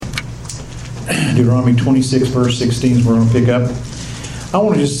Deuteronomy 26, verse 16 is where we're going to pick up. I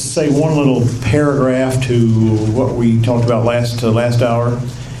want to just say one little paragraph to what we talked about last hour.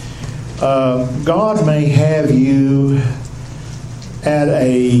 God may have you at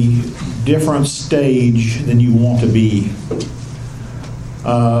a different stage than you want to be.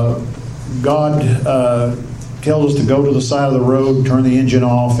 God tells us to go to the side of the road, turn the engine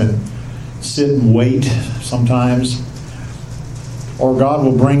off, and sit and wait sometimes. Or God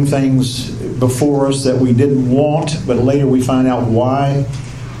will bring things before us that we didn't want, but later we find out why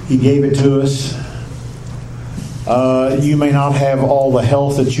He gave it to us. You may not have all the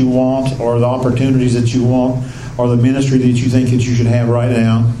health that you want, or the opportunities that you want, or the ministry that you think that you should have right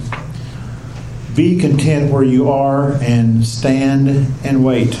now. Be content where you are and stand and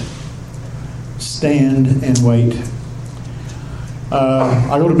wait. Stand and wait.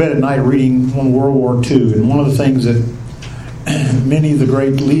 I go to bed at night reading on World War II, and one of the things that many of the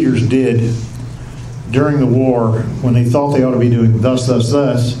great leaders did during the war, when they thought they ought to be doing thus,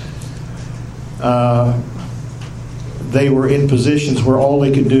 they were in positions where all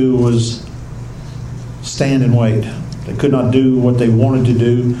they could do was stand and wait. They could not do what they wanted to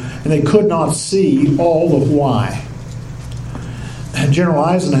do, and they could not see all of why. General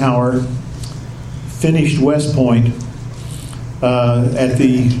Eisenhower finished West Point as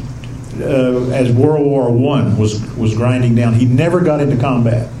World War I was grinding down. He never got into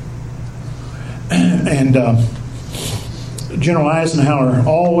combat. And General Eisenhower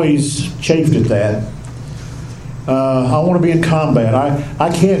always chafed at that. I want to be in combat. I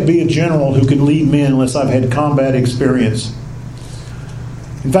can't be a general who can lead men unless I've had combat experience.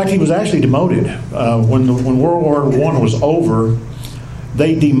 In fact, he was actually demoted. When World War I was over,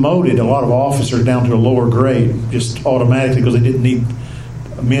 they demoted a lot of officers down to a lower grade, just automatically, because they didn't need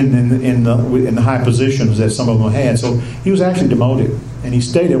men in the high positions that some of them had. So he was actually demoted, and he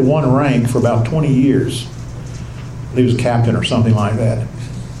stayed at one rank for about 20 years. He was captain or something like that.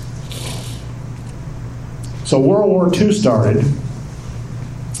 So World War II started,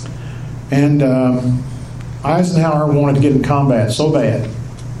 and Eisenhower wanted to get in combat so bad.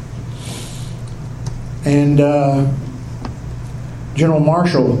 And General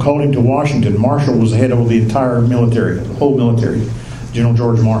Marshall called him to Washington. Marshall was the head of the entire military, the whole military, General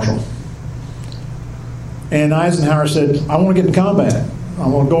George Marshall. And Eisenhower said, I want to get in combat. I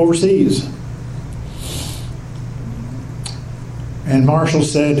want to go overseas. And Marshall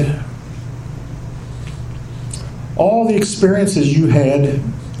said, all the experiences you had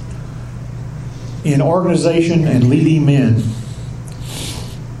in organization and leading men,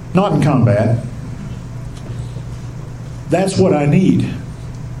 not in combat, that's what I need.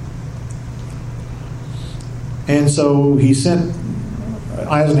 And so he sent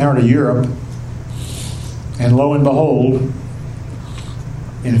Eisenhower to Europe, and lo and behold,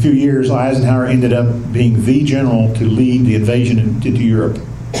 in a few years, Eisenhower ended up being the general to lead the invasion into Europe,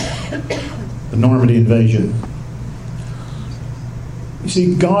 the Normandy invasion. You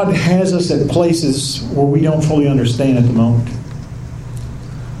see, God has us at places where we don't fully understand at the moment.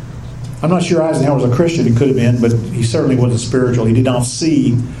 I'm not sure Eisenhower was a Christian. He could have been, but he certainly wasn't spiritual. He did not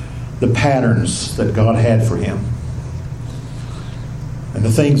see the patterns that God had for him and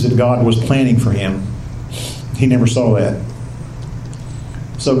the things that God was planning for him. He never saw that.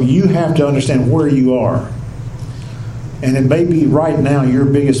 So you have to understand where you are. And it may be right now your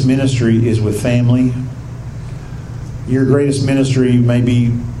biggest ministry is with family. Your greatest ministry may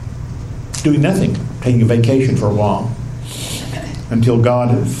be doing nothing, taking a vacation for a while, until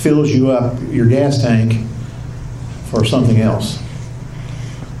God fills you up, your gas tank, for something else.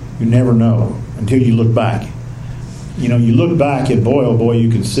 You never know until you look back. You know, you look back and boy, oh boy, you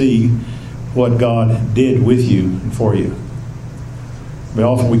can see what God did with you and for you. But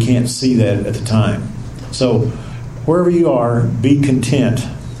often we can't see that at the time. So wherever you are, be content,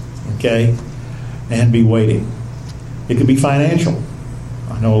 okay, and be waiting. It could be financial.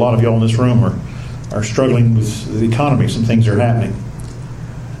 I know a lot of y'all in this room are struggling with the economy. Some things are happening.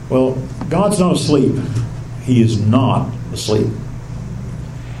 Well, God's not asleep. He is not asleep.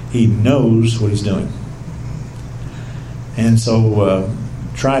 He knows what He's doing. And so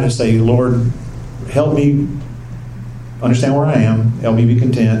try to say, Lord, help me understand where I am. Help me be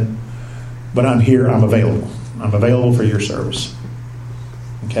content. But I'm here. I'm available. I'm available for your service.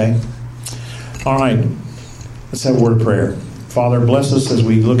 Okay? All right. Let's have a word of prayer. Father, bless us as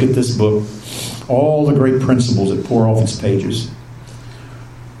we look at this book. All the great principles that pour off its pages.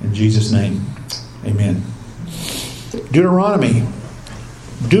 In Jesus' name, amen. Deuteronomy.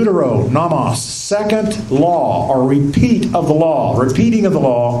 Deuteronomos, second law, or repeat of the law, repeating of the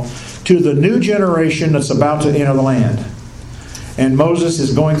law to the new generation that's about to enter the land. And Moses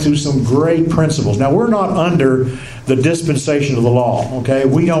is going through some great principles. Now, we're not under the dispensation of the law, okay?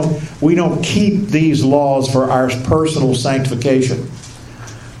 We don't keep these laws for our personal sanctification.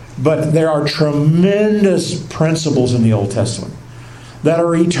 But there are tremendous principles in the Old Testament that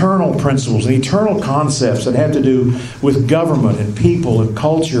are eternal principles, and eternal concepts that have to do with government and people and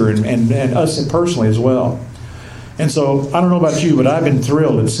culture and us personally as well. And so, I don't know about you, but I've been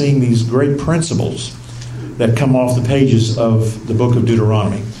thrilled at seeing these great principles that come off the pages of the book of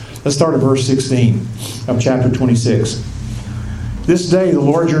Deuteronomy. Let's start at verse 16 of chapter 26. This day the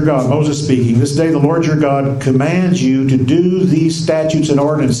Lord your God, Moses speaking, this day the Lord your God commands you to do these statutes and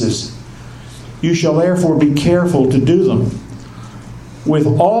ordinances. You shall therefore be careful to do them with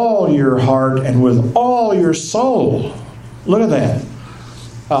all your heart and with all your soul. Look at that.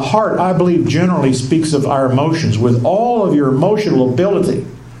 A heart, I believe, generally speaks of our emotions. With all of your emotional ability,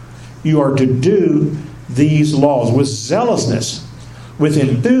 you are to do these laws. With zealousness, with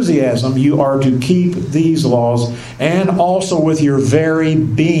enthusiasm, you are to keep these laws, and also with your very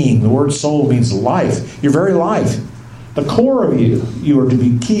being. The word soul means life. Your very life. The core of you, you are to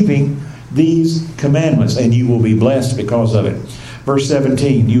be keeping these commandments, and you will be blessed because of it. Verse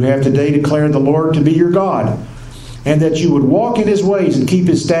 17, you have today declared the Lord to be your God, and that you would walk in His ways and keep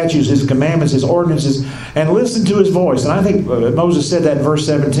His statutes, His commandments, His ordinances, and listen to His voice. And I think Moses said that in verse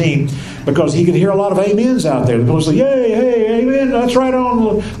 17 because he could hear a lot of amens out there. People say, yay, hey, amen, that's right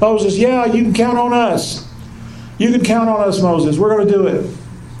on, Moses. Yeah, you can count on us. You can count on us, Moses. We're going to do it.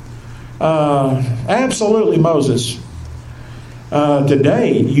 Absolutely, Moses.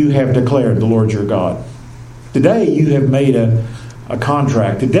 Today you have declared the Lord your God. Today you have made a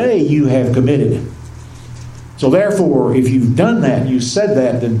contract. Today you have committed. So therefore, if you've done that, you said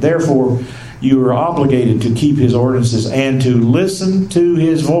that, then therefore you are obligated to keep His ordinances and to listen to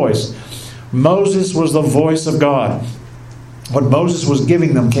His voice. Moses was the voice of God. What Moses was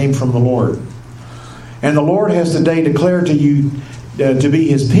giving them came from the Lord. And the Lord has today declared to you to be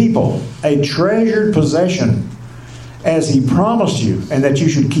His people, a treasured possession, as He promised you, and that you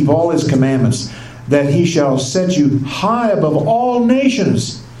should keep all His commandments, that He shall set you high above all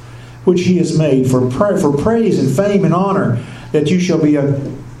nations, which He has made for praise and fame and honor, that you shall be a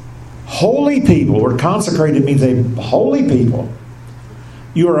holy people. Or consecrated means a holy people.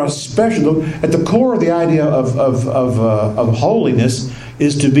 You are a special. At the core of the idea of holiness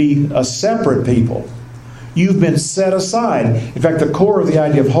is to be a separate people. You've been set aside. In fact, the core of the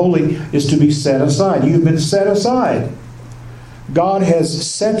idea of holy is to be set aside. You've been set aside. God has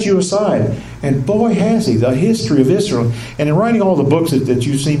set you aside. And boy, has He. The history of Israel. And in writing all the books that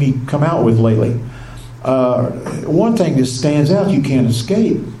you've seen me come out with lately, one thing that stands out you can't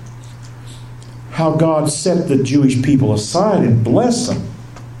escape. How God set the Jewish people aside and blessed them.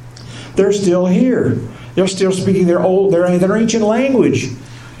 They're still here. They're still speaking their ancient language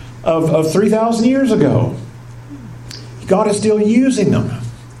of 3,000 years ago. God is still using them.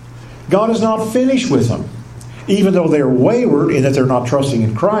 God is not finished with them. Even though they're wayward in that they're not trusting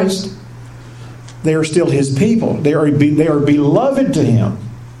in Christ, they are still His people. They are beloved to Him.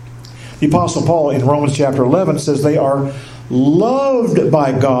 The Apostle Paul in Romans chapter 11 says they are loved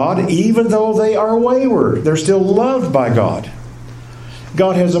by God even though they are wayward. They're still loved by God.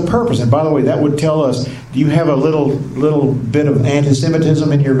 God has a purpose. And by the way, that would tell us, do you have a little bit of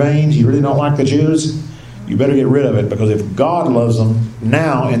anti-Semitism in your veins? You really don't like the Jews? You better get rid of it, because if God loves them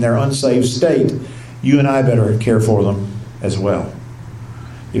now in their unsaved state, you and I better care for them as well,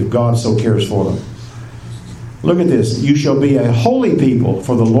 if God so cares for them. Look at this. You shall be a holy people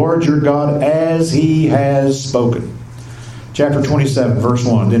for the Lord your God, as He has spoken. Chapter 27, verse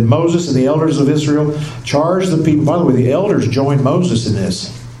 1. Then Moses and the elders of Israel charged the people. By the way, the elders joined Moses in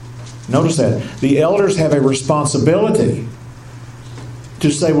this. Notice that. The elders have a responsibility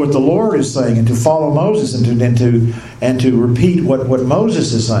to say what the Lord is saying, and to follow Moses, and to repeat what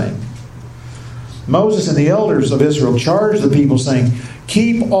Moses is saying. Moses and the elders of Israel charged the people, saying,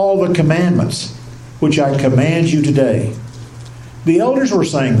 keep all the commandments which I command you today. The elders were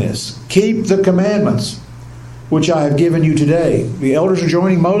saying this. Keep the commandments which I have given you today. The elders are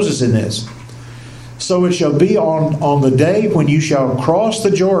joining Moses in this. So it shall be on the day when you shall cross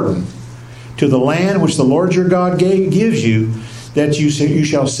the Jordan to the land which the Lord your God gives you, that you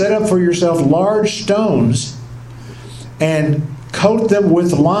shall set up for yourself large stones and coat them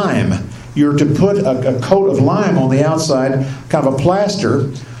with lime. You're to put a coat of lime on the outside, kind of a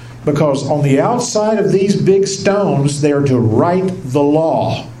plaster, because on the outside of these big stones, they are to write the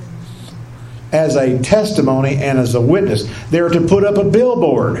law as a testimony and as a witness. They are to put up a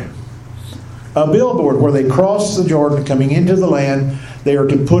billboard where they cross the Jordan coming into the land. They are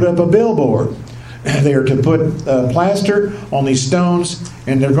to put up a billboard. They are to put plaster on these stones,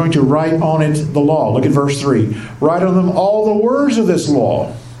 and they're going to write on it the law. Look at verse 3. Write on them all the words of this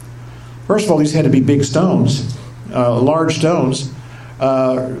law. First of all, these had to be big stones, large stones.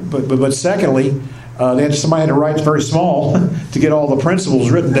 But secondly, somebody had to write very small to get all the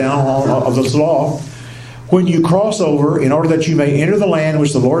principles written down of this law. When you cross over, in order that you may enter the land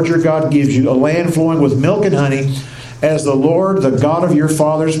which the Lord your God gives you, a land flowing with milk and honey, as the Lord, the God of your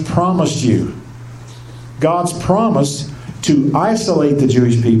fathers, promised you. God's promise to isolate the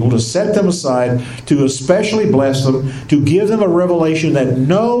Jewish people, to set them aside, to especially bless them, to give them a revelation that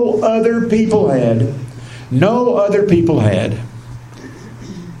no other people had. No other people had.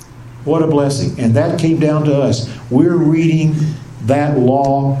 What a blessing. And that came down to us. We're reading that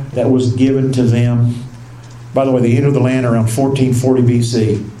law that was given to them. By the way, they entered the land around 1440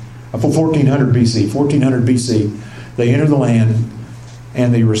 BC. 1400 BC. 1400 BC. They entered the land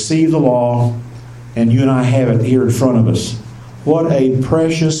and they received the law, and you and I have it here in front of us. What a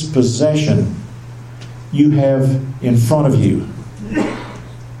precious possession you have in front of you.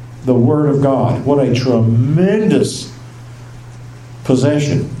 The Word of God. What a tremendous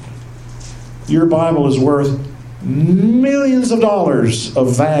possession. Your Bible is worth millions of dollars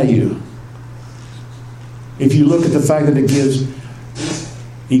of value. If you look at the fact that it gives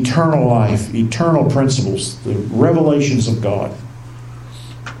eternal life, eternal principles, the revelations of God,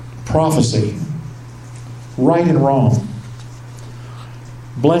 prophecy, right and wrong,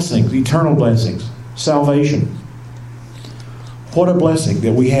 blessings, eternal blessings, salvation. What a blessing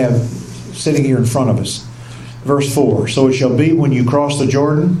that we have sitting here in front of us. Verse 4, so it shall be when you cross the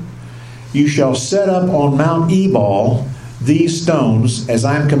Jordan, you shall set up on Mount Ebal these stones, as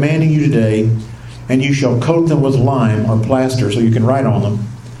I am commanding you today, and you shall coat them with lime or plaster, so you can write on them.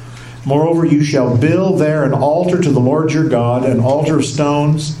 Moreover, you shall build there an altar to the Lord your God, an altar of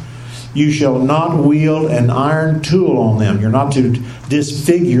stones. You shall not wield an iron tool on them. You're not to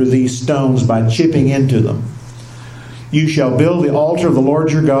disfigure these stones by chipping into them. You shall build the altar of the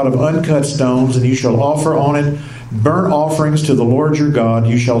Lord your God of uncut stones, and you shall offer on it burnt offerings to the Lord your God.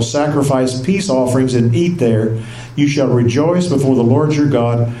 You shall sacrifice peace offerings and eat there. You shall rejoice before the Lord your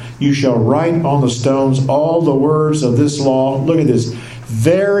God. You shall write on the stones all the words of this law. Look at this.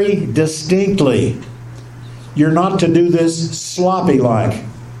 Very distinctly. You're not to do this sloppy like.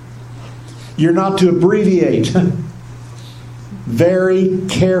 You're not to abbreviate. Very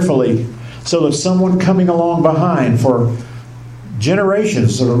carefully, so that someone coming along behind for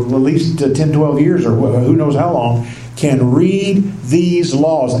generations, or at least 10, 12 years, or who knows how long, can read these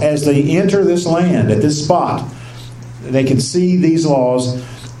laws as they enter this land at this spot. They can see these laws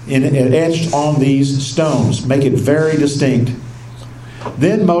etched on these stones. Make it very distinct.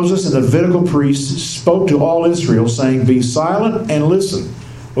 Then Moses and the Levitical priests spoke to all Israel, saying, be silent and listen.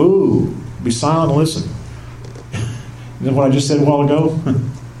 Ooh, be silent and listen. Isn't that what I just said a while ago?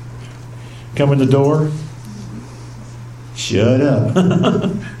 Come in the door. Shut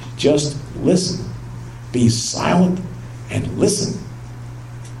up. Just listen. Be silent and listen.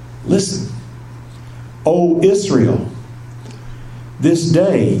 Listen. O Israel, this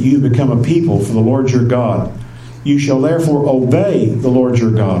day you become a people for the Lord your God. You shall therefore obey the Lord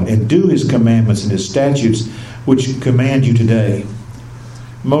your God and do his commandments and his statutes which command you today.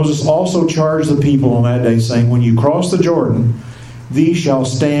 Moses also charged the people on that day, saying, when you cross the Jordan, these shall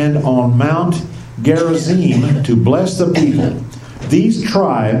stand on Mount Gerizim to bless the people. These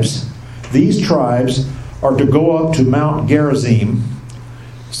tribes are to go up to Mount Gerizim,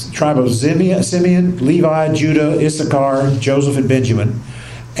 tribe of Simeon, Levi, Judah, Issachar, Joseph, and Benjamin.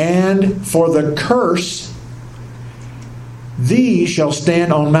 And for the curse, these shall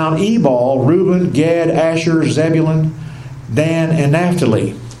stand on Mount Ebal, Reuben, Gad, Asher, Zebulun, Dan, and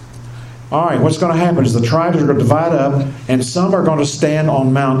Naphtali. All right, what's going to happen is the tribes are going to divide up, and some are going to stand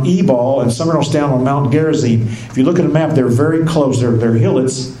on Mount Ebal, and some are going to stand on Mount Gerizim. If you look at the map, they're very close. They're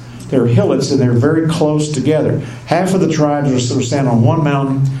hillocks. They're hillocks, and they're very close together. Half of the tribes are going to stand on one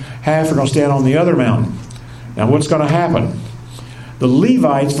mountain, half are going to stand on the other mountain. Now, what's going to happen? The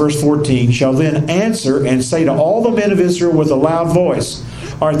Levites, verse 14, shall then answer and say to all the men of Israel with a loud voice.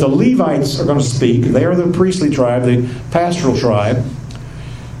 All right, the Levites are going to speak. They are the priestly tribe, the pastoral tribe.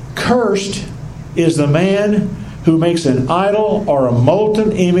 Cursed is the man who makes an idol or a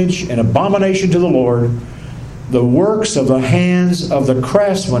molten image, an abomination to the Lord, the works of the hands of the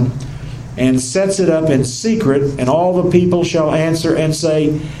craftsman, and sets it up in secret, and all the people shall answer and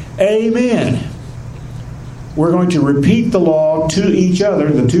say, Amen. We're going to repeat the law to each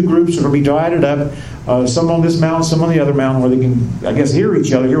other. The two groups are going to be divided up, some on this mountain, some on the other mountain, where they can, I guess, hear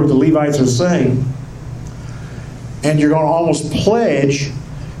each other, hear what the Levites are saying. And you're going to almost pledge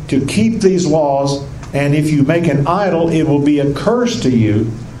to keep these laws, and if you make an idol, it will be a curse to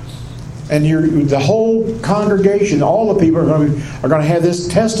you. And the whole congregation, all the people are going to have this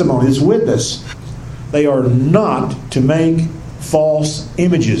testimony, this witness. They are not to make false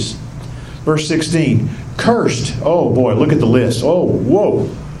images. Verse 16, cursed. Oh boy, look at the list. Oh, whoa.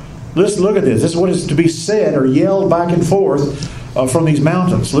 Let's look at this. This is what is to be said or yelled back and forth from these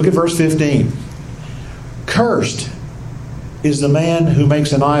mountains. Look at verse 15. Cursed is the man who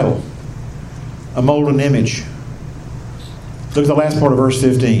makes an idol, a molten image. Look at the last part of verse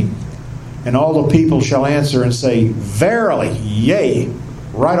 15. And all the people shall answer and say, verily, yea,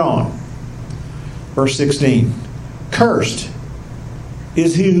 right on. Verse 16. Cursed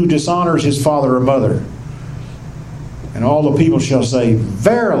is he who dishonors his father or mother. And all the people shall say,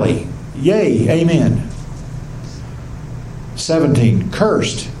 verily, yea, amen. 17.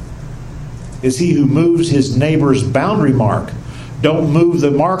 Cursed is he who moves his neighbor's boundary mark. Don't move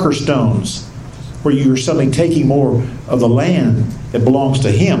the marker stones where you're suddenly taking more of the land that belongs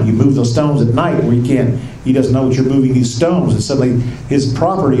to him. You move those stones at night where he doesn't know that you're moving these stones, and suddenly his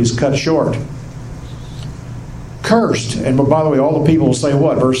property is cut short. Cursed. And by the way, all the people will say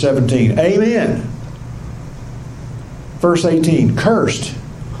what? Verse 17. Amen. Verse 18. Cursed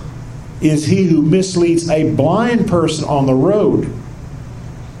is he who misleads a blind person on the road,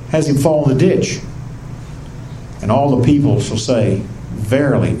 has him fall in the ditch. And all the people shall say,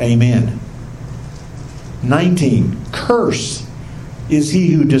 verily, amen. 19. Cursed is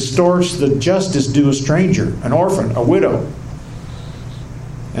he who distorts the justice due a stranger, an orphan, a widow.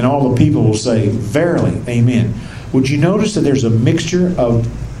 And all the people will say, verily, amen. Would you notice that there's a mixture of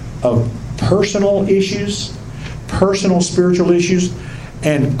personal issues, personal spiritual issues,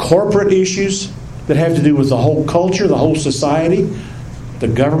 and corporate issues that have to do with the whole culture, the whole society, the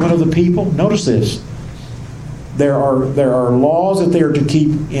government of the people? Notice this. There are laws that they are to keep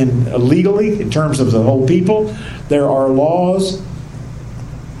legally in terms of the whole people. There are laws,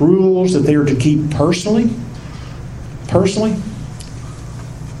 rules that they are to keep personally.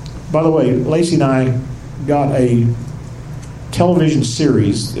 By the way, Lacey and I got a television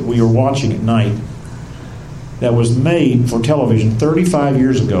series that we were watching at night that was made for television 35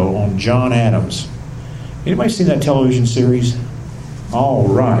 years ago on John Adams. Anybody seen that television series? All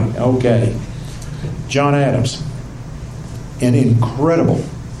right, okay. John Adams. An incredible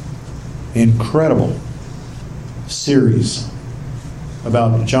series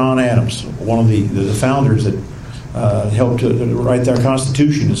about John Adams, one of the founders that helped to write their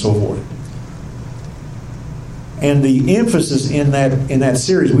Constitution and so forth. And the emphasis in that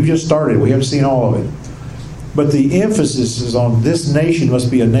series, we just started, we haven't seen all of it, but the emphasis is on this nation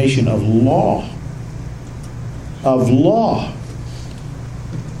must be a nation of law. Of law.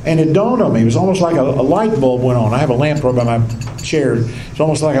 And it dawned on me, it was almost like a light bulb went on. I have a lamp right by my chair. It's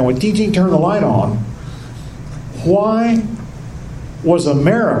almost like I went, ding, turn the light on. Why was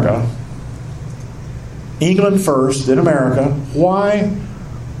America, England first, then America,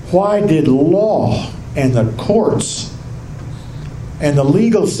 why did law and the courts and the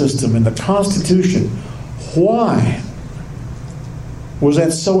legal system and the Constitution, why was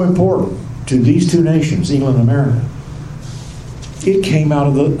that so important to these two nations, England and America? It came out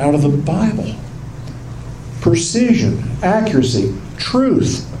of the Bible. Precision, accuracy,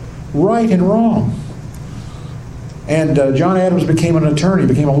 truth, right and wrong. And John Adams became an attorney,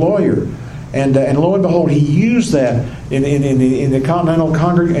 became a lawyer, and lo and behold, he used that in the Continental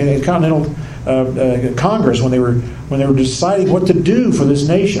Congress when they were deciding what to do for this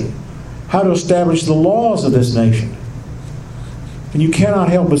nation, how to establish the laws of this nation. And you cannot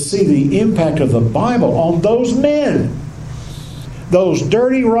help but see the impact of the Bible on those men. Those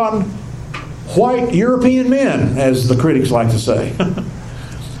dirty, rotten, white European men, as the critics like to say,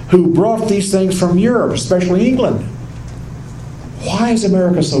 who brought these things from Europe, especially England. Why is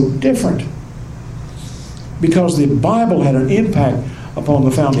America so different? Because the Bible had an impact upon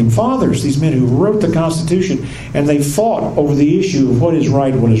the founding fathers, these men who wrote the Constitution, and they fought over the issue of what is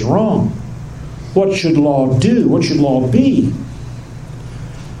right, what is wrong. What should law do? What should law be?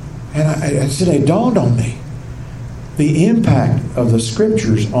 And I said, it dawned on me. The impact of the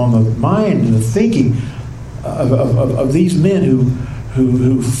Scriptures on the mind and the thinking of these men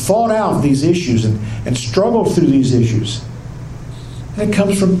who fought out these issues and struggled through these issues. And it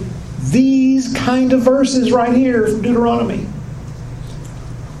comes from these kind of verses right here from Deuteronomy.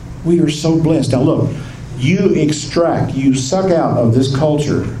 We are so blessed. Now look, you suck out of this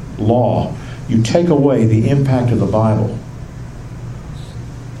culture law, you take away the impact of the Bible.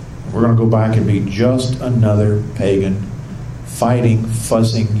 We're going to go back and be just another pagan, fighting,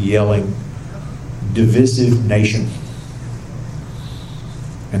 fussing, yelling, divisive nation.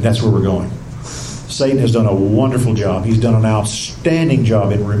 And that's where we're going. Satan has done a wonderful job. He's done an outstanding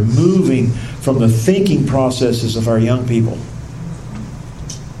job in removing from the thinking processes of our young people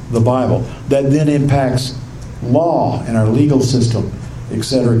the Bible. That then impacts law and our legal system,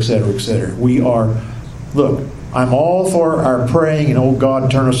 etc., etc., etc. Look, I'm all for our praying and, oh God,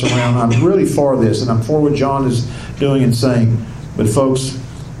 turn us around. I'm really for this, and I'm for what John is doing and saying. But folks,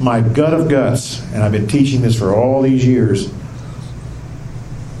 my gut of guts, and I've been teaching this for all these years,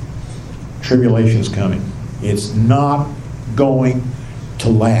 tribulation is coming. It's not going to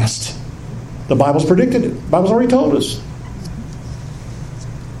last. The Bible's predicted it. The Bible's already told us.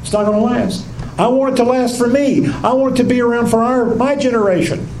 It's not going to last. I want it to last for me. I want it to be around for my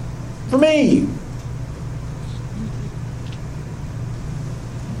generation. For me.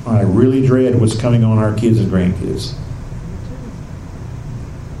 I really dread what's coming on our kids and grandkids.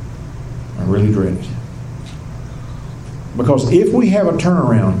 I really dread it. Because if we have a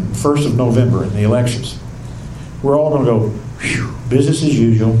turnaround 1st of November in the elections, we're all going to go, whew, business as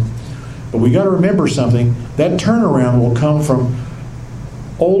usual. But we got to remember something. That turnaround will come from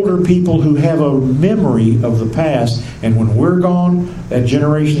older people who have a memory of the past. And when we're gone, that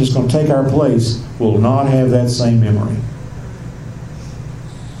generation that's going to take our place will not have that same memory.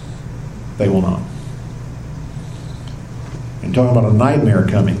 They will not. And talking about a nightmare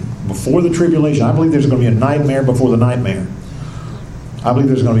coming. Before the tribulation, I believe there's going to be a nightmare before the nightmare. I believe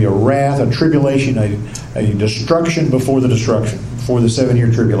there's going to be a wrath, a tribulation, a destruction before the destruction, before the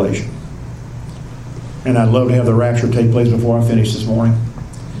 7-year tribulation. And I'd love to have the rapture take place before I finish this morning.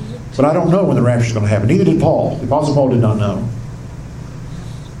 But I don't know when the rapture is going to happen. Neither did Paul. The Apostle Paul did not know.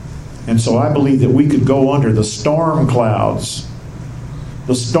 And so I believe that we could go under the storm clouds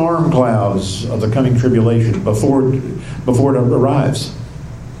of the coming tribulation before it arrives.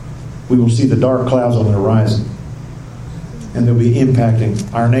 We will see the dark clouds on the horizon. And they'll be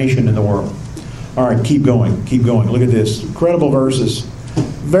impacting our nation and the world. All right, keep going. Keep going. Look at this. Incredible verses.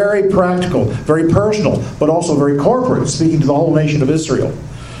 Very practical, very personal, but also very corporate, speaking to the whole nation of Israel.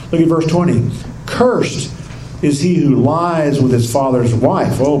 Look at verse 20. Cursed is he who lies with his father's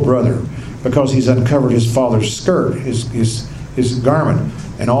wife, oh brother, because he's uncovered his father's skirt, his garment.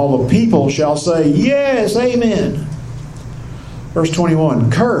 And all the people shall say, yes, amen. Verse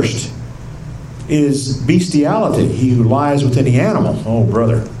 21. Cursed is bestiality, he who lies with any animal, oh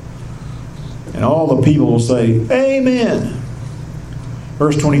brother. And all the people will say, amen.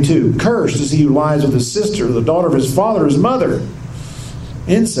 Verse 22, cursed is he who lies with his sister, the daughter of his father, his mother.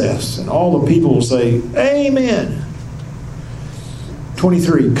 Incest. And all the people will say, amen.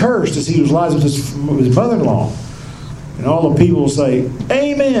 23, cursed is he who lies with his mother-in-law. And all the people will say,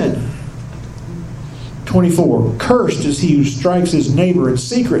 amen. 24, cursed is he who strikes his neighbor in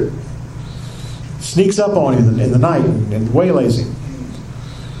secret, sneaks up on him in the night and waylays him.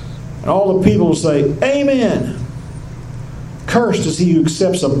 And all the people will say, amen. Cursed is he who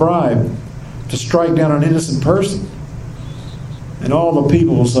accepts a bribe to strike down an innocent person. And all the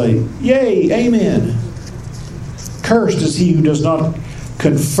people will say, yea, amen. Cursed is he who does not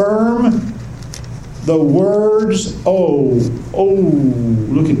confirm the words.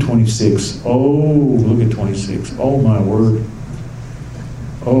 Look at 26. Look at 26. Oh, my word.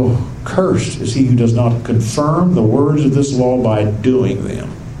 Cursed is he who does not confirm the words of this law by doing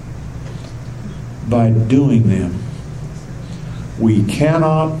them. By doing them. We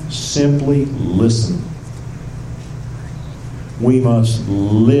cannot simply listen. We must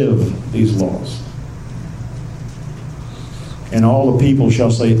live these laws. And all the people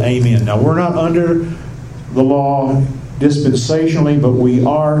shall say amen. Now we're not under the law dispensationally, but we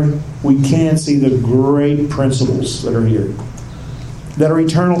can see the great principles that are here. That are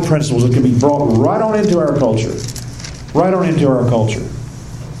eternal principles that can be brought right on into our culture. Right on into our culture.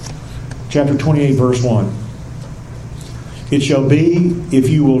 Chapter 28, verse 1. It shall be, if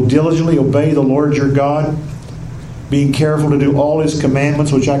you will diligently obey the Lord your God, being careful to do all His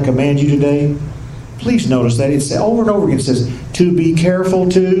commandments which I command you today. Please notice that it's over and over again. It says to be careful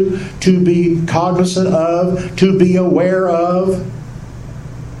to be cognizant of, to be aware of.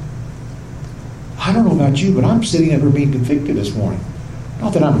 I don't know about you, but I'm sitting here being convicted this morning.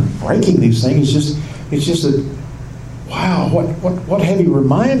 Not that I'm breaking these things. It's just that, wow, what heavy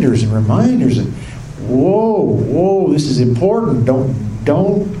reminders and reminders. And whoa, this is important.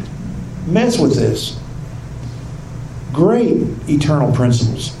 Don't mess with this. Great eternal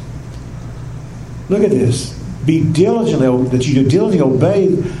principles. Look at this. Be diligently, that you diligently obey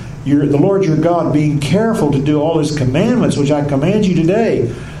the Lord your God, being careful to do all His commandments, which I command you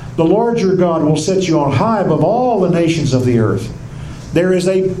today. The Lord your God will set you on high above all the nations of the earth. There is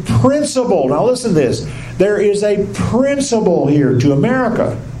a principle. Now listen to this. There is a principle here to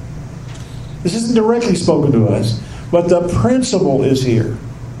America. This isn't directly spoken to us, but the principle is here.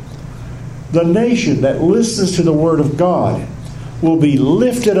 The nation that listens to the Word of God will be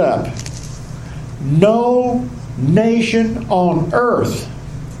lifted up. No nation on earth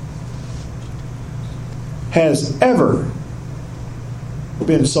has ever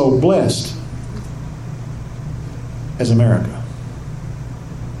been so blessed as America.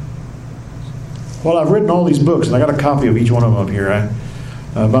 Well, I've written all these books, and I got a copy of each one of them up here.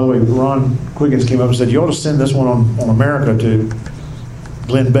 By the way, Ron Quiggins came up and said, you ought to send this one on America to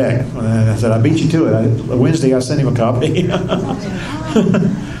Glenn Beck. And I said, I beat you to it. Wednesday I sent him a copy.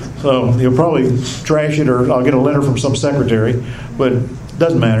 So he'll probably trash it, or I'll get a letter from some secretary, but it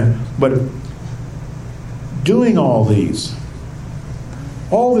doesn't matter. But doing all this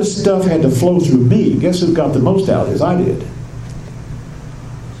stuff had to flow through me. Guess who got the most out of this? I did.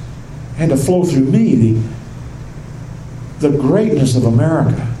 Had to flow through me, the greatness of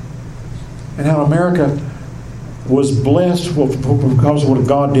America, and how America was blessed because of what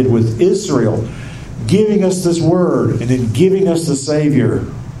God did with Israel, giving us this word and then giving us the Savior.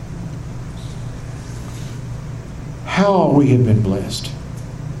 How we have been blessed.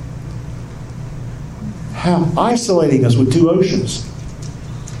 How isolating us with two oceans,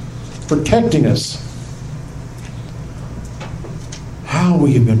 protecting us. How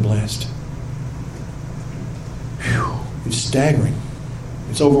we have been blessed. Whew, it's staggering.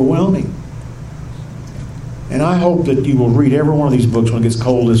 It's overwhelming. And I hope that you will read every one of these books when it gets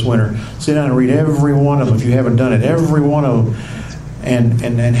cold this winter. Sit down and read every one of them if you haven't done it. Every one of them.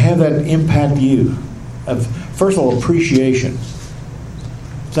 And have that impact you. First of all, appreciation.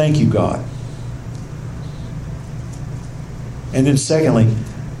 Thank you, God. And then secondly,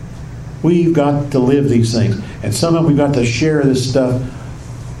 we've got to live these things. And somehow we've got to share this stuff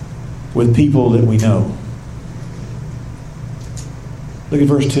with people that we know. Look at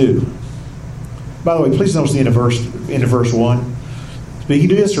verse 2. By the way, please notice the end of verse 1. Speaking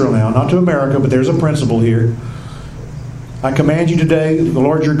to Israel now, not to America, but there's a principle here. I command you today, the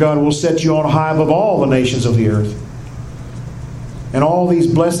Lord your God will set you on high above all the nations of the earth. And all these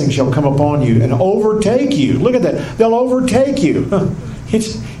blessings shall come upon you and overtake you. Look at that. They'll overtake you.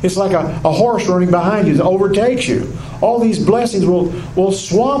 It's like a horse running behind you that overtakes you. All these blessings will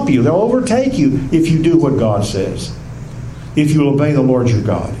swamp you. They'll overtake you if you do what God says. If you will obey the Lord your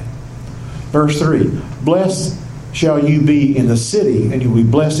God. Verse 3. Blessed shall you be in the city, and you will be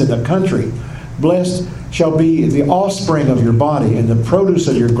blessed in the country. Blessed shall be the offspring of your body, and the produce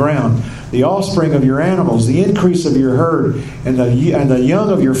of your ground, the offspring of your animals, the increase of your herd, and the young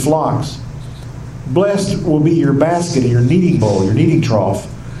of your flocks. Blessed will be your basket and your kneading bowl, your kneading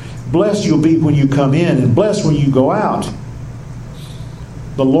trough. Blessed you'll be when you come in, and blessed when you go out.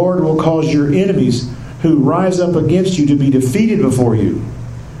 The Lord will cause your enemies who rise up against you to be defeated before you.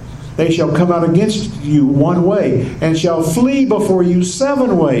 They shall come out against you one way, and shall flee before you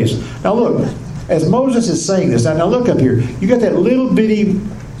 7 ways. Now look, as Moses is saying this, now look up here. You got that little bitty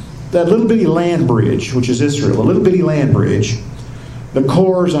land bridge, which is Israel, a little bitty land bridge. The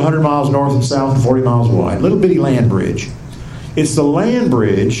core is 100 miles north and south and 40 miles wide. Little bitty land bridge. It's the land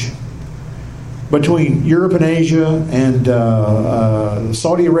bridge between Europe and Asia and the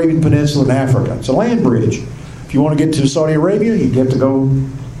Saudi Arabian Peninsula and Africa. It's a land bridge. If you want to get to Saudi Arabia, you have to go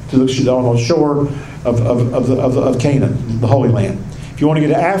to the shore of Canaan, the Holy Land. If you want to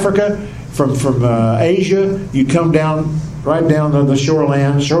get to Africa from Asia, you come down right down the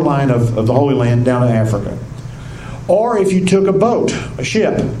shoreline of the Holy Land down to Africa. Or if you took a boat, a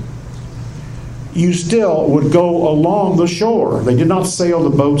ship, you still would go along the shore. They did not sail the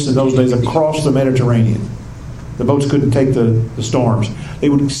boats in those days across the Mediterranean. The boats couldn't take the storms. They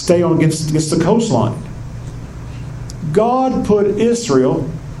would stay on against the coastline. God put Israel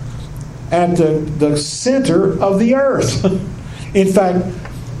at the center of the earth. In fact,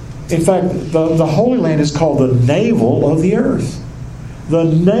 the Holy Land is called the navel of the earth. The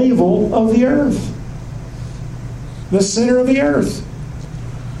navel of the earth. The center of the earth.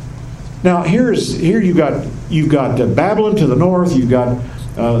 Now here you've got Babylon to the north. You've got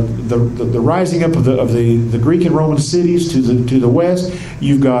the rising up of the Greek and Roman cities to the west.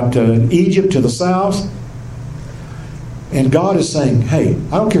 You've got Egypt to the south. And God is saying, hey,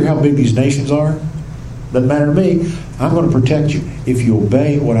 I don't care how big these nations are. Doesn't matter to me. I'm going to protect you if you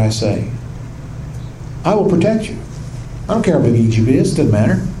obey what I say. I will protect you. I don't care how big Egypt is. Doesn't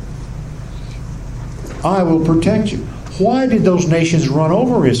matter. I will protect you. Why did those nations run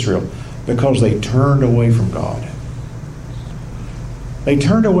over Israel? Because they turned away from God. They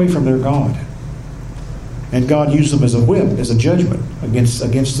turned away from their God. And God used them as a whip, as a judgment against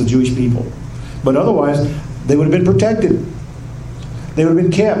the Jewish people. But otherwise, they would have been protected. They would have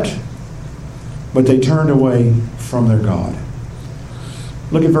been kept. But they turned away from their God.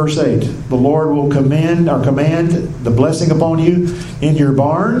 Look at verse 8. The Lord will command the blessing upon you in your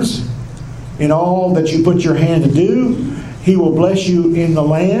barns, in all that you put your hand to do. He will bless you in the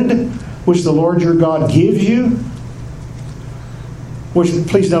land which the Lord your God gives you.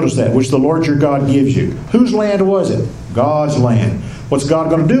 Please notice that, which the Lord your God gives you. Whose land was it? God's land. What's God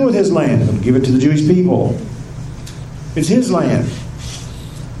going to do with His land? He's going to give it to the Jewish people. It's His land.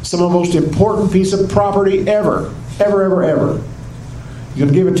 Some of the most important piece of property ever. Ever. He's going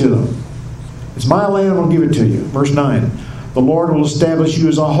to give it to them. It's my land, I'm going to give it to you. Verse 9. The Lord will establish you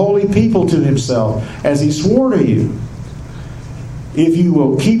as a holy people to Himself, as He swore to you. If you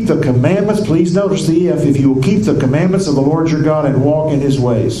will keep the commandments, please notice the if you will keep the commandments of the Lord your God and walk in His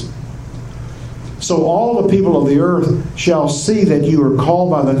ways. So all the people of the earth shall see that you are called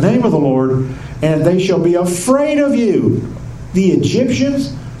by the name of the Lord, and they shall be afraid of you. The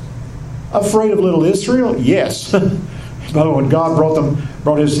Egyptians afraid of little Israel? Yes. By the way, when God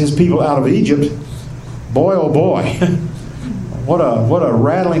brought his people out of Egypt, boy oh boy, what a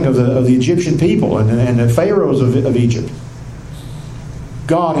rattling of the Egyptian people and the pharaohs of Egypt.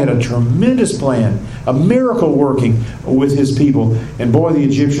 God had a tremendous plan, a miracle working with His people, and boy, the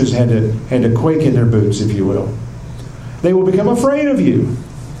Egyptians had to quake in their boots, if you will. They will become afraid of you.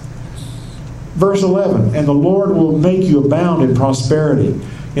 Verse 11, and the Lord will make you abound in prosperity,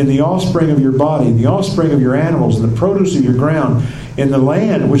 in the offspring of your body, in the offspring of your animals, in the produce of your ground, in the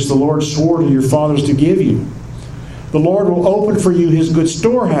land which the Lord swore to your fathers to give you. The Lord will open for you His good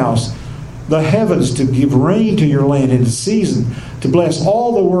storehouse, the heavens, to give rain to your land in season, to bless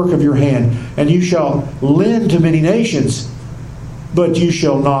all the work of your hand, and you shall lend to many nations, but you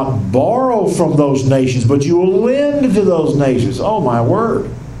shall not borrow from those nations, but you will lend to those nations. Oh my word.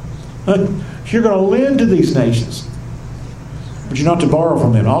 You're going to lend to these nations, but you're not to borrow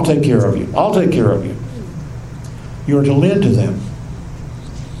from them. I'll take care of you. I'll take care of you. You are to lend to them.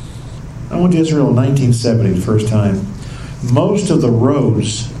 I went to Israel in 1970 the first time. Most of the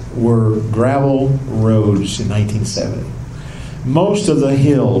roads were gravel roads in 1970. Most of the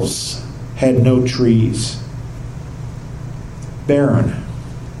hills had no trees. Barren.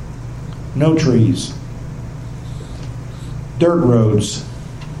 No trees. Dirt roads.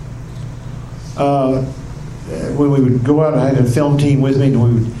 When we would go out, I had a film team with me, and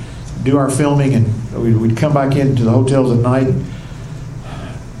we would do our filming, and we'd come back into the hotels at night,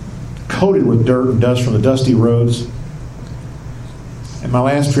 coated with dirt and dust from the dusty roads. And my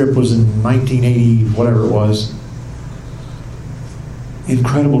last trip was in 1980, whatever it was.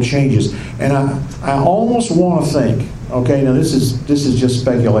 Incredible changes. And I almost want to think, okay, now this is just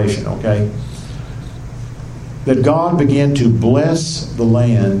speculation, okay, that God began to bless the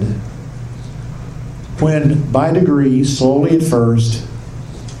land when, by degrees, slowly at first,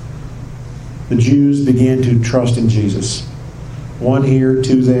 the Jews began to trust in Jesus. 1 here,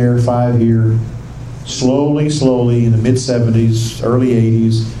 2 there, 5 here. Slowly, in the mid-70s, early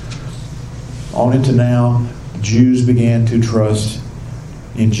 80s, on into now, Jews began to trust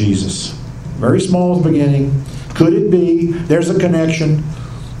in Jesus. Very small at the beginning. Could it be there's a connection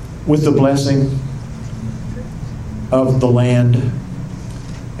with the blessing of the land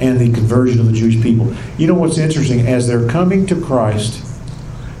and the conversion of the Jewish people? You know what's interesting? As they're coming to Christ,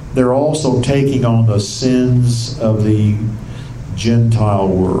 they're also taking on the sins of the Gentile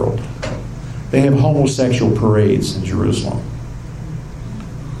world. They have homosexual parades in Jerusalem.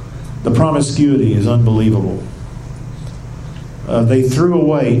 The promiscuity is unbelievable. They threw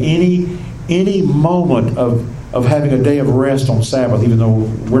away any moment of having a day of rest on Sabbath, even though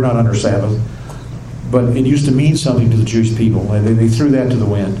we're not under Sabbath. But it used to mean something to the Jewish people. They threw that to the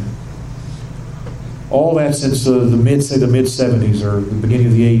wind. All that since the mid-70s or the beginning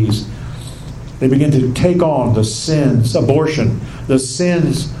of the 80s. They begin to take on the sins, abortion, the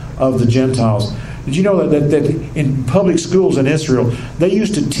sins of the Gentiles. Did you know that in public schools in Israel, they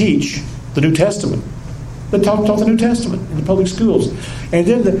used to teach the New Testament? They taught the New Testament in the public schools. And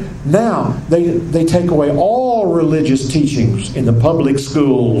then now they take away all religious teachings in the public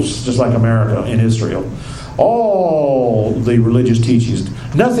schools, just like America in Israel. All the religious teachings.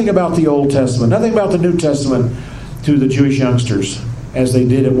 Nothing about the Old Testament, nothing about the New Testament to the Jewish youngsters, as they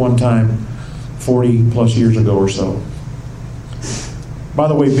did at one time 40 plus years ago or so. By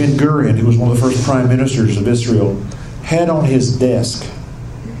the way, Ben-Gurion, who was one of the first prime ministers of Israel, had on his desk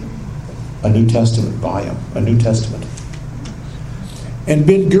a New Testament volume, a New Testament. And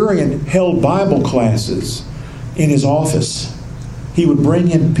Ben-Gurion held Bible classes in his office He would bring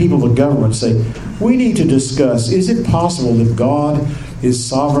in people of the government and say, we need to discuss, is it possible that God is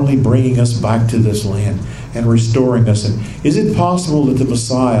sovereignly bringing us back to this land and restoring us? And is it possible that the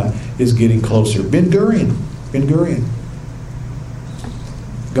Messiah is getting closer? Ben Gurion.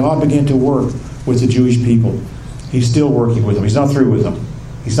 God began to work with the Jewish people. He's still working with them. He's not through with them.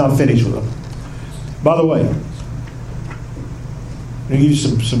 He's not finished with them. By the way, I'm going to give you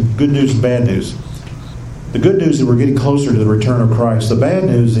some good news and bad news. The good news is that we're getting closer to the return of Christ. The bad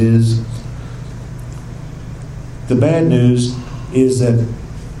news is that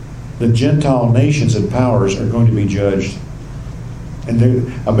the Gentile nations and powers are going to be judged. And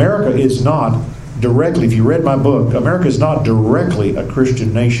America is not directly, if you read my book, America is not directly a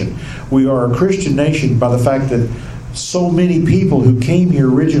Christian nation. We are a Christian nation by the fact that so many people who came here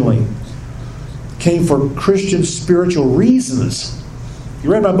originally came for Christian spiritual reasons.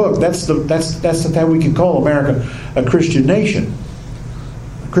 You read my book. That's how we can call America a Christian nation.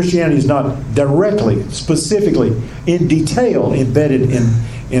 Christianity is not directly, specifically, in detail embedded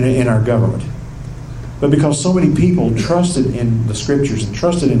in our government. But because so many people trusted in the Scriptures and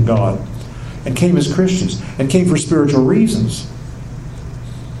trusted in God and came as Christians and came for spiritual reasons.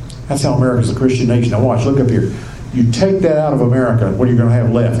 That's how America is a Christian nation. Now watch, look up here. You take that out of America, what are you going to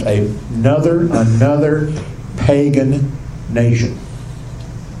have left? Another pagan nation.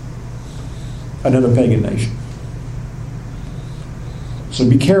 Another pagan nation. So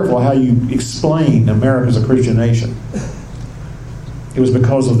be careful how you explain America as a Christian nation. It was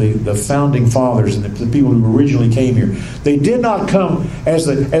because of the founding fathers and the people who originally came here. They did not come, as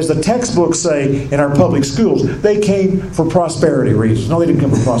the textbooks say in our public schools, they came for prosperity reasons. No, they didn't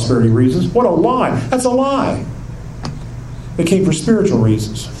come for prosperity reasons. What a lie. That's a lie. They came for spiritual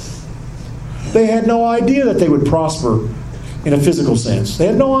reasons. They had no idea that they would prosper in a physical sense. They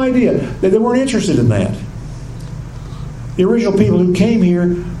had no idea. They weren't interested in that. The original people who came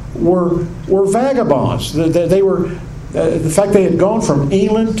here were vagabonds. They were... the fact they had gone from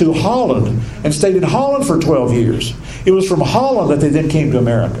England to Holland and stayed in Holland for 12 years. It was from Holland that they then came to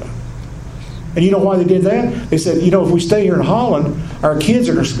America. And you know why they did that? They said, if we stay here in Holland, our kids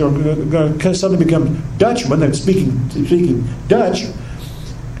are going to suddenly become Dutchmen. They're speaking Dutch.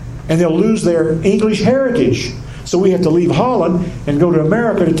 And they'll lose their English heritage. So we have to leave Holland and go to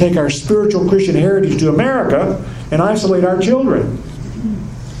America to take our spiritual Christian heritage to America and isolate our children.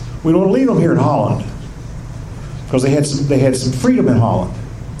 We don't want to leave them here in Holland. Because they had some freedom in Holland.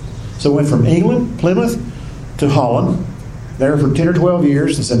 So it went from England, Plymouth, to Holland, there for 10 or 12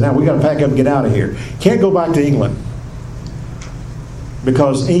 years, and said, now we got to pack up and get out of here. Can't go back to England.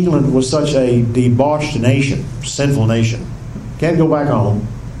 Because England was such a debauched nation, sinful nation. Can't go back home.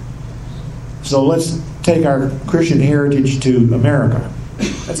 So let's take our Christian heritage to America.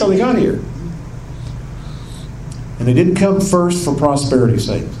 That's how they got here. And they didn't come first for prosperity's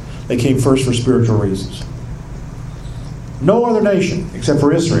sake. They came first for spiritual reasons. No other nation, except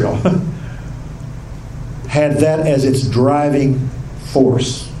for Israel, had that as its driving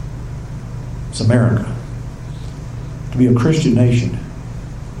force. It's America. To be a Christian nation.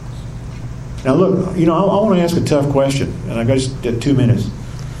 Now look, I want to ask a tough question, and I just got 2 minutes.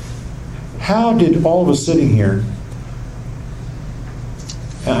 How did all of us sitting here,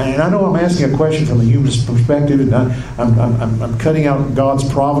 and I know I'm asking a question from a humanist perspective, and I'm cutting out God's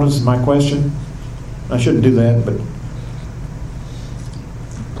providence in my question. I shouldn't do that, but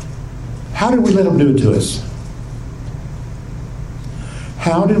how did we let them do it to us?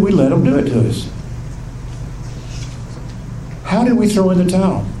 How did we let them do it to us? How did we throw in the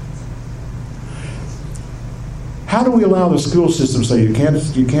towel? How do we allow the school system to say you can't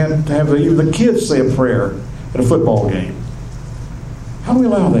have even the kids say a prayer at a football game? How do we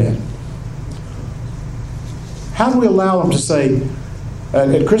allow that? How do we allow them to say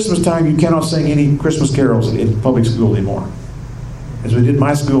at Christmas time you cannot sing any Christmas carols in public school anymore? As we did in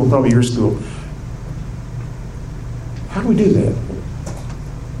my school, probably your school. How do we do that?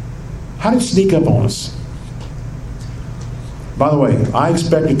 How did it sneak up on us? By the way, I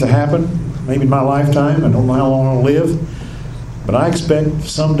expect it to happen, maybe in my lifetime. I don't know how long I'll live. But I expect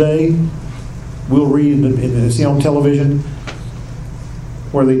someday we'll read see on television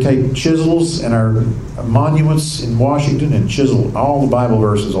where they take chisels and our monuments in Washington and chisel all the Bible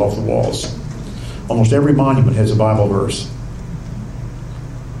verses off the walls. Almost every monument has a Bible verse.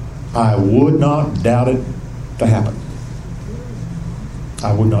 I would not doubt it to happen.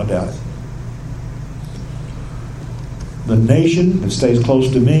 I would not doubt it. The nation that stays close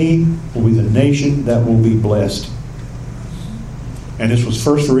to me will be the nation that will be blessed. And this was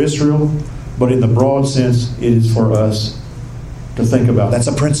first for Israel, but in the broad sense, it is for us to think about. That's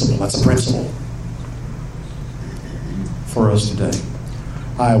a principle. That's a principle. for us today.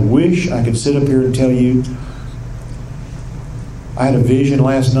 I wish I could sit up here and tell you. I had a vision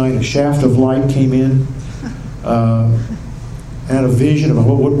last night. A shaft of light came in. I had a vision of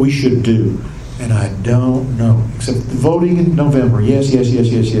what we should do. And I don't know. Except voting in November. Yes.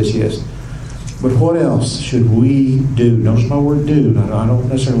 But what else should we do? Notice my word do. I don't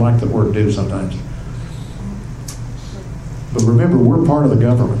necessarily like the word do sometimes. But remember, we're part of the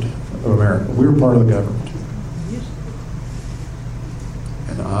government of America. We're part of the government.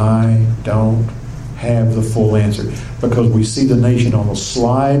 And I don't have the full answer because we see the nation on the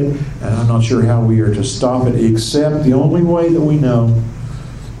slide, and I'm not sure how we are to stop it, except the only way that we know,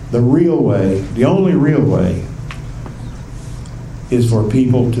 the real way, the only real way, is for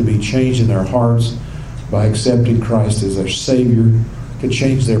people to be changed in their hearts by accepting Christ as their Savior, to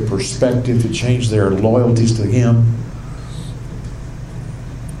change their perspective, to change their loyalties to Him.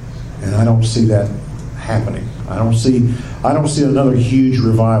 And I don't see that happening. I don't see another huge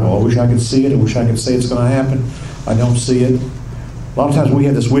revival. I wish I could see it. I wish I could say it's going to happen. I don't see it. A lot of times we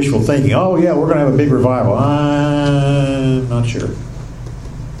have this wishful thinking, oh yeah, we're going to have a big revival. I'm not sure.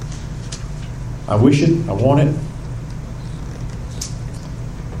 I wish it. I want it.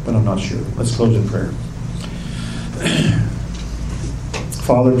 But I'm not sure. Let's close in prayer.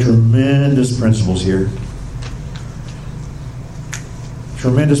 Father, tremendous principles here.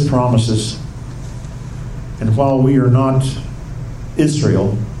 Tremendous promises. And while we are not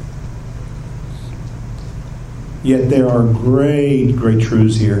Israel, yet there are great, great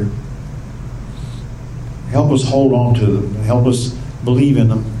truths here. Help us hold on to them. Help us believe in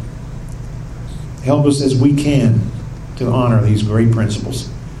them. Help us as we can to honor these great principles.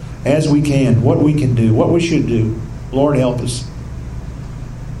 As we can, what we can do, what we should do. Lord, help us.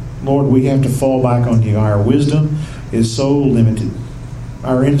 Lord, we have to fall back on you. Our wisdom is so limited.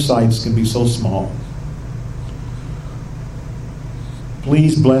 Our insights can be so small.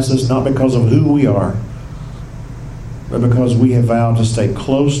 Please bless us, not because of who we are, but because we have vowed to stay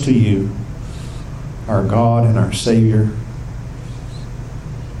close to you, our God and our Savior.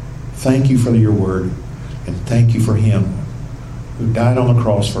 Thank you for your word, and thank you for Him who died on the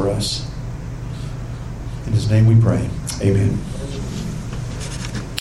cross for us. In His name we pray. Amen.